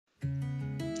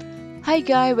Hi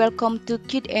guys, welcome to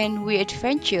Kid and We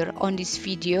Adventure. On this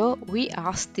video, we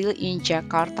are still in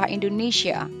Jakarta,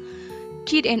 Indonesia.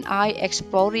 Kid and I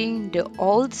exploring the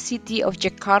old city of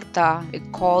Jakarta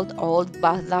called Old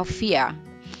Batavia.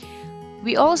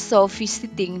 We also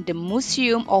visiting the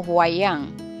Museum of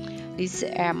Wayang. This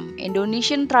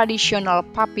Indonesian traditional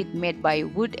puppet made by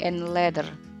wood and leather.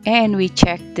 And we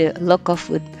check the local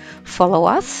food. Follow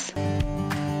us.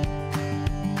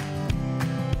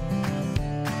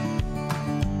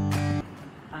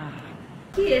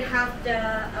 Here have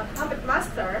the puppet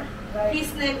master. Right.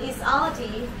 His name is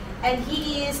Allie, and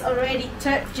he is already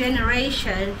third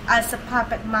generation as a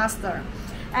puppet master.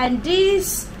 And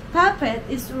this puppet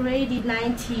is already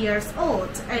 90 years old.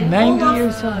 And 90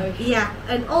 years old. Yeah,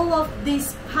 and all of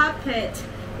this puppet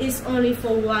is only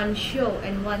for one show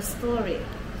and one story.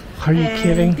 Are you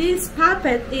kidding? This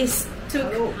puppet is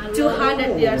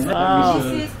 200 years old. Wow.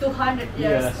 This is 200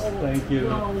 years old. Thank you.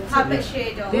 Puppet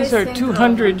shadow. These are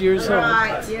 200 years old.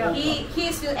 Right. Yeah. He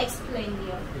will explain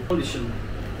you. Audition.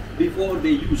 Before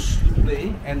they used to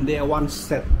play, and they are one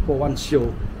set for one show.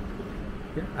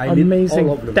 Yeah, I did Amazing.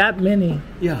 all of them. That many.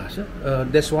 Yeah, so,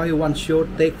 that's why one show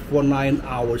take for 9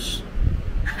 hours.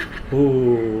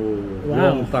 Oh,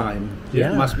 Wow. long time.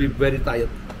 Yeah. It must be very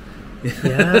tired.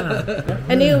 Yeah.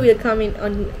 And you will come in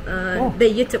on the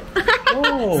YouTube.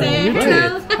 Oh, Say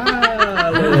great.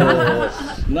 Hello.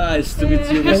 Nice to meet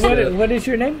you. And what is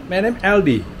your name? My name is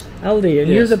Allie. Aldi, and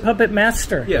Yes. you're the puppet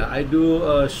master. Yeah, I do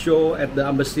a show at the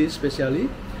embassy, especially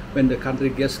when the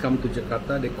country guests come to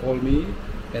Jakarta. They call me,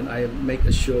 and I make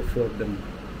a show for them.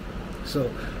 So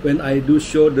when I do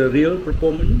show, the real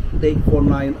performance take for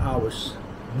 9 hours.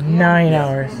 9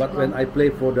 hours. But when I play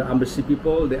for the embassy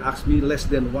people, they ask me less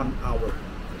than 1 hour.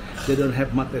 They don't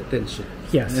have much attention.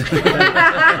 Yes.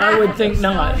 I would think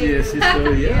not. Yes, it's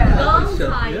yeah. Long It's,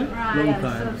 time, yeah, right. long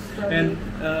time. And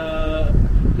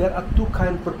there are two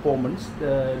kind of performance.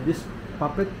 This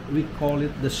puppet, we call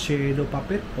it the shadow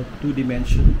puppet, or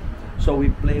 2-dimension. So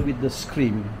we play with the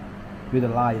screen, with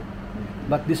the light.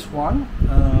 But this one,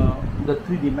 the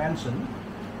 3-dimension,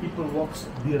 people walks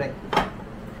direct.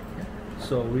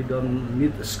 So we don't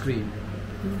need a screen.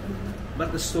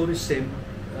 But the story same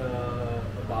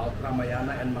about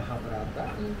Ramayana and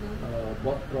Mahabharata,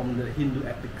 both from the Hindu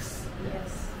epics.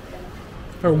 Yes.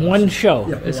 For one show,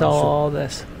 Yeah, it's one all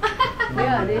this.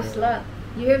 Yeah, there's a lot.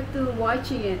 You have to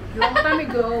watching it. Long time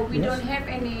ago, we Yes. don't have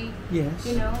any, Yes.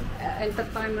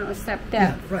 entertainment except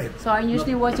that. Yeah, right. So I'm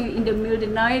usually watching it in the middle of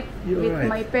the night You're with right.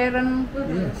 my parents,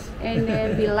 Yes. and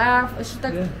then we laugh. It's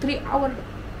like Yeah. 3 hours.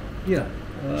 Yeah.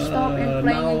 Stop and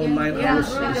playing now again. 9 Yeah,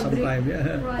 hours right. sometime.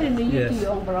 Yeah. And then you Yes.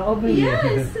 do probably.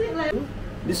 Yes.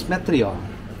 This material,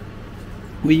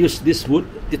 we use this wood.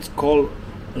 It's called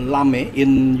lame.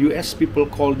 In US, people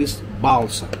call this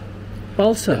balsa.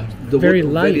 Balsa. The Very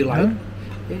wood light. very light.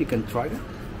 Huh? Yeah, you can try it.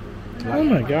 Oh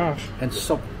my gosh. And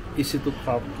soft, easy to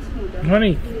carve.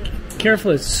 Honey,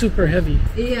 careful, it's super heavy.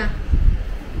 Yeah.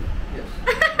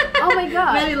 Oh my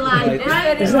God. Very light.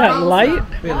 Right. Isn't that light?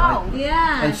 Very Wow. light.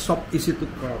 Yeah. And soft, easy to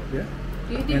carve. Yeah.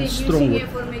 You And didn't strong using wood. it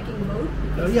for making boat?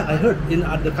 Yeah, I heard in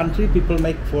other country people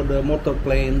make for the motor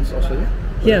planes also. Yeah.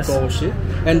 For Yes. the cars,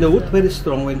 yeah? And the wood very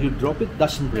strong. When you drop it,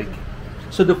 doesn't break.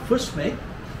 So the first make,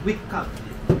 we cut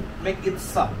it, make it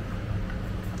soft.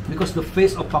 Because the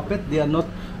face of puppet, they are not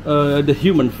the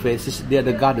human faces. They are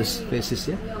the goddess faces.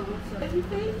 Yeah.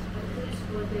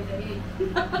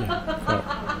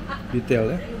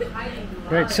 Detail. Yeah.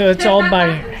 Right, so it's all by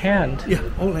hand. Yeah,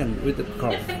 all hand with the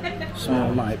carve,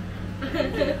 small knife.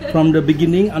 From the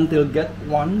beginning until get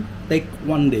one, take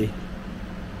 1 day.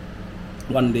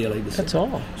 1 day like this. That's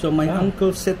all. So my Wow.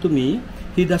 uncle said to me,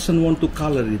 he doesn't want to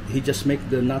color it. He just make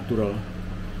the natural.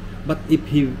 But if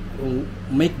he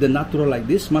make the natural like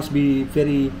this, must be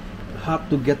very hard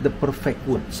to get the perfect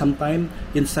wood. Sometimes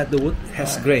inside the wood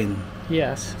has grain.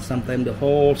 Yes. Sometimes the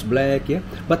holes black, yeah.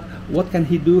 But what can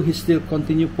he do? He still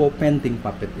continue for painting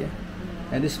puppet, yeah.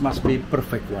 And this must be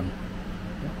perfect one.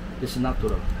 Yeah? It's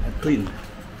natural and clean.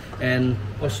 And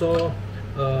also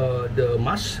the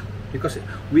mask, because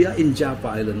we are in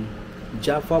Java Island.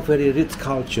 Java very rich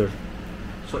culture.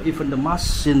 So even the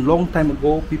mask, in long time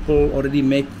ago, people already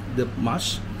make the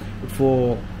mask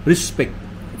for respect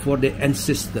for the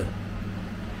ancestor.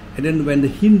 And then when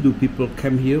the Hindu people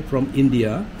came here from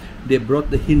India, they brought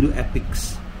the Hindu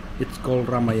epics. It's called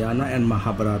Ramayana and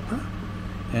Mahabharata.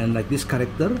 And like this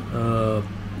character,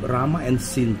 Rama and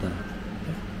Sinta.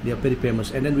 They are very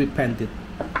famous. And then we paint it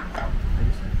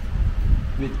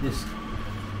with this.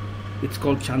 It's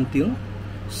called chantil.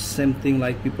 Same thing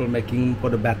like people making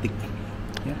for the batik.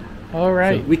 Yeah. All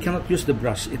right. So we cannot use the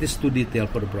brush. It is too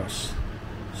detailed for the brush.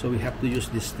 So we have to use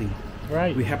this thing.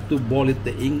 Right. We have to boil it,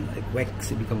 the ink, like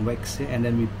wax, it become wax, and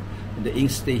then the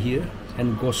ink stay here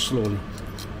and go slowly.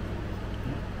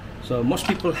 So most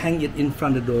people hang it in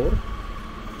front of the door,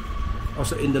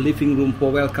 also in the living room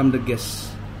for welcome the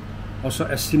guests, also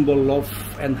a symbol of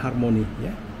love and harmony.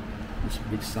 Yeah, this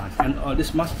big size, and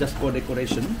this mask just for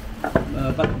decoration,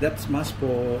 but that's mask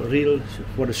for real,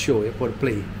 for the show, yeah, for the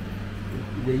play.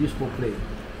 They use for play.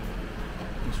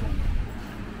 This one,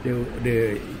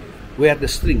 they wear the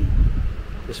string.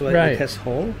 That's why Right. it has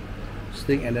hole,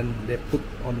 string, and then they put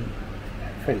on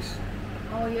face.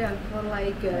 Oh yeah, for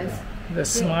like The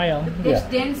smile. this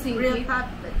Yeah. dancing. Real with-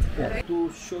 puppet.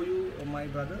 To show you, my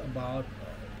brother, about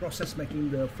process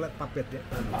making the flat puppet, yeah?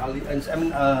 Allie, and I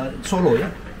mean solo,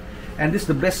 yeah. And this is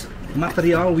the best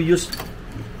material we use: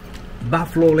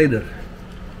 buffalo leather,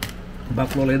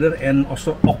 and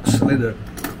also ox leather.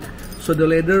 So the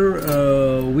leather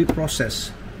we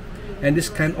process, and this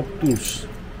kind of tools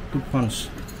to punch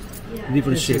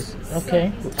different shape.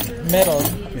 Okay. Metal.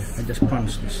 Yeah, I just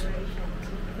punch this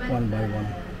one by one.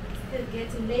 Still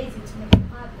getting lazy to make a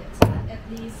puppet, but at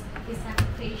least he's have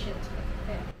patience to make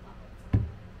a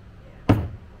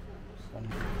puppet.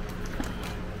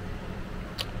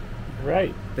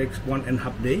 Right. Takes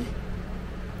 1.5 days,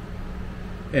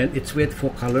 and it's wait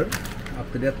for color.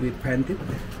 After that we paint it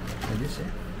like this,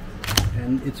 yeah?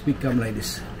 And it's become like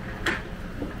this.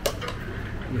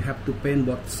 We have to paint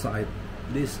both sides,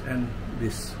 this and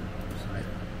this side,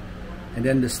 and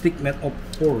then the stick made of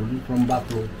horn from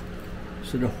buffalo.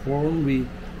 So the horn we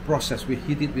process, we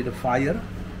heat it with the fire,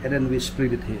 and then we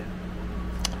split it here.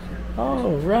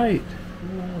 Oh, right.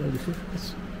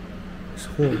 It's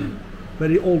horn,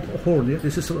 very old horn. Yeah?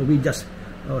 This is we just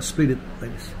split it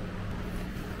like this.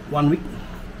 1 week.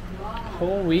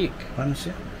 Whole week. Punch,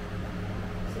 yeah.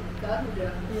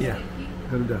 Yeah,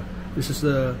 Garuda. This is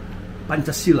the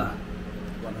Pancasila.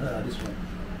 This one.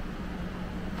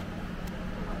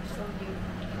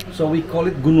 So we call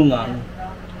it Gunungan.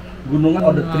 Gunungan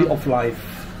or the tree of life.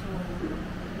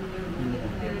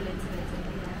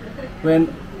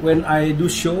 When I do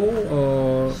show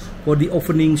for the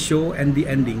opening show and the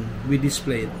ending, we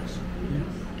display it.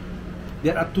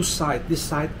 There are two sides. This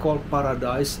side called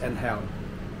paradise and hell.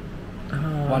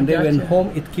 One day when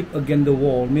home, it keep against the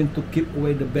wall, mean to keep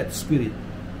away the bad spirit.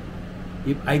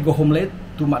 If I go home late,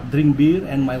 too much drink beer,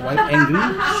 and my wife angry,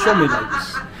 show me like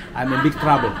this. I'm in big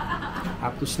trouble.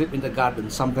 I have to sleep in the garden,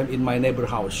 sometimes in my neighbor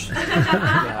house.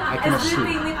 Yeah, I cannot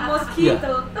sleep. with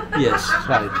mosquito. Yeah. Yes,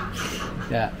 right.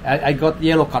 Yeah, I got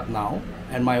yellow card now,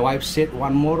 and my wife said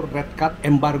one more red card,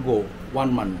 embargo,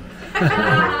 1 month.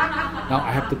 Now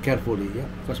I have to carefully, yeah,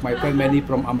 because my friend many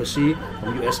from embassy,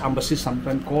 from U.S. embassy,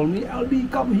 sometimes call me, Allie,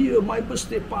 come here, my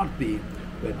birthday party.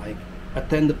 When I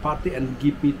attend the party and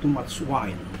give me too much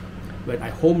wine. When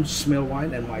I home smell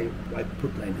wine and my wife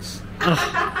put like this.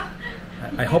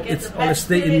 I hope it's always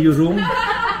stay in your room.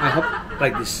 I hope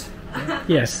like this.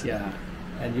 Yes. Yeah,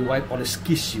 and your wife always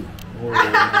kiss you. Oh, nice.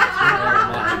 Oh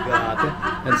my God!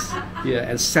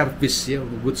 And service, yeah,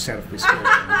 good service.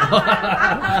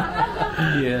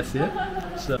 Yes, yeah.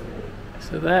 So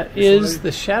that is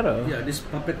the shadow. Yeah, this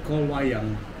puppet called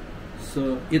Wayang.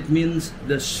 So it means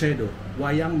the shadow.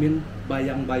 Wayang means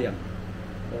bayang-bayang,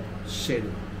 or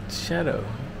shadow. Shadow.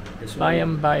 That's why-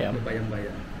 Bayam bayam.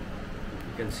 Bayang-bayang.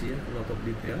 You can see a lot of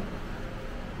detail.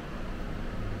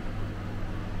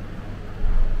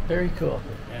 Very cool.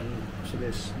 And so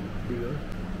this bigger.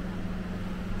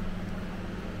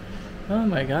 Oh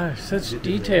my gosh, such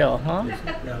detail, huh? Yes,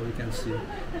 yeah, we can see.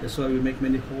 That's why we make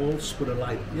many holes for the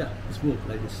light. Yeah, it's moved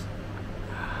like this.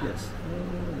 Yes.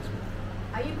 Oh, it's moved.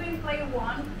 Are you going to play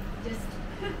one? Just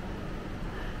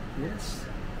Yes.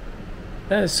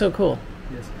 That is so cool.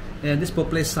 Yes. And this for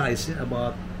play size, yeah,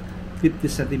 about 50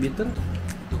 centimeter.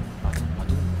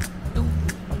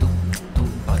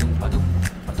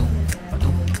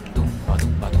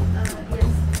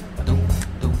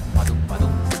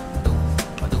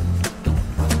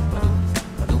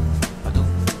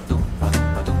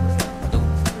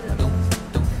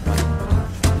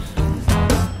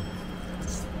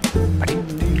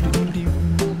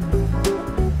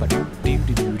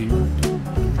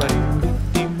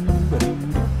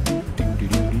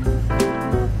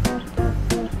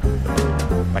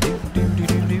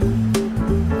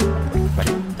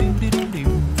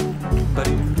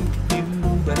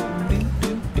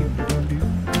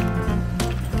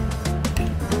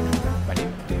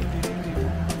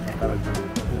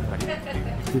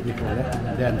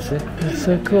 Dance, eh? That's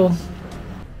so cool.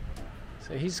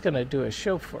 So he's going to do a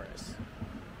show for us.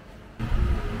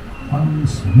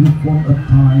 Once upon a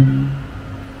time,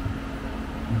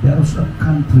 there was a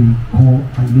country called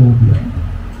Indonesia.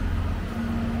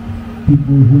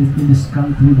 people who live in this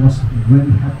country was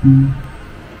very happy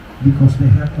because they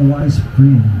had a wise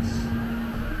prince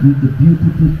with the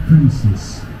beautiful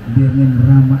princess, their name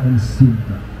Rama and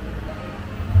Sita.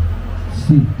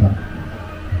 Sita,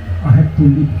 I have to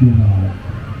leave you now,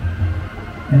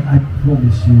 and I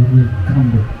promise you will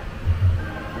come back.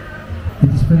 It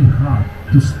is very hard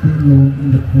to stay alone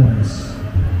in the forest,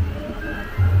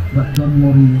 but don't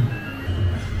worry.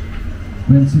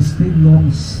 When she stayed long,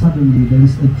 suddenly there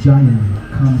is a giant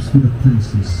comes to the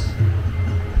princess.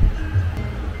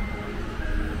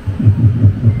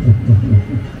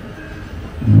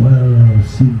 Well,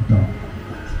 Sita,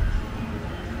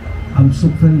 I'm so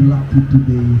very lucky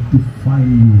today to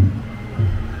find you.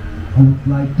 I would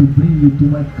like to bring you to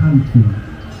my country.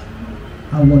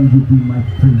 I want you to be my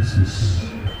princess.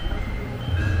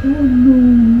 Oh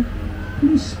no,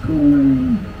 please go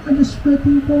away. I'm just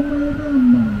waiting for my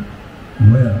Rama.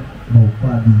 Well,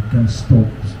 nobody can stop.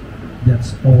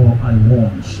 That's all I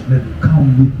want. Let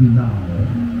come with me now.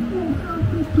 Oh,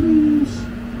 help me, please.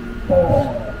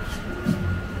 Oh.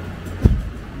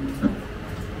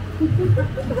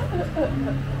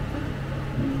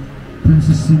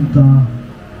 Princess Sinta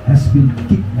has been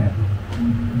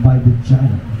kidnapped by the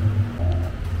giant.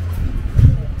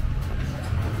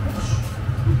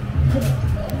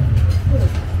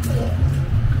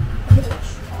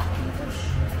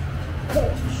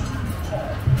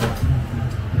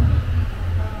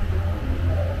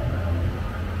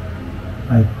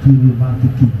 I kill you, Monkey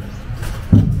King.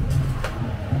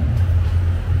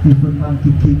 Even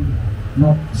Monkey King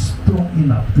not strong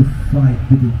enough to fight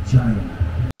with the giant.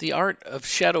 The art of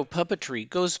shadow puppetry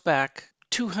goes back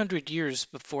 200 years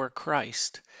before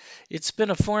Christ. It's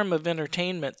been a form of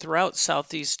entertainment throughout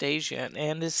Southeast Asia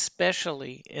and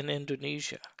especially in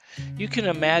Indonesia. You can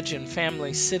imagine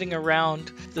families sitting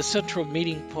around the central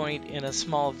meeting point in a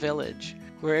small village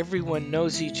where everyone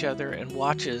knows each other and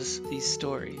watches these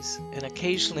stories. And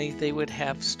occasionally they would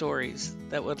have stories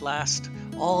that would last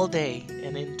all day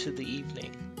and into the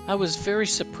evening. I was very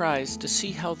surprised to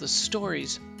see how the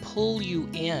stories pull you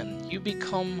in. You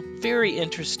become very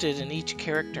interested in each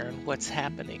character and what's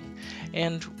happening.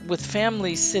 And with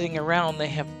families sitting around, they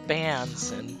have bands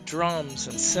and drums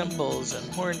and cymbals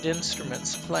and horned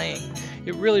instruments playing.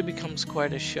 It really becomes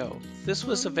quite a show. This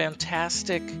was a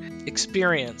fantastic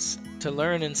experience to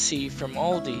learn and see from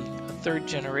Aldi, a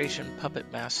third-generation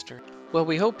puppet master. Well,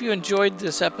 we hope you enjoyed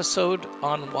this episode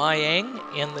on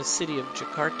Wayang in the city of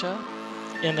Jakarta.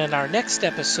 And in our next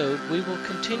episode, we will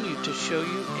continue to show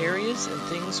you areas and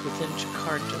things within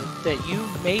Jakarta that you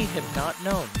may have not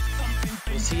known.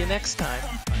 We'll see you next time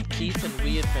on Keith and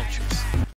We Adventures.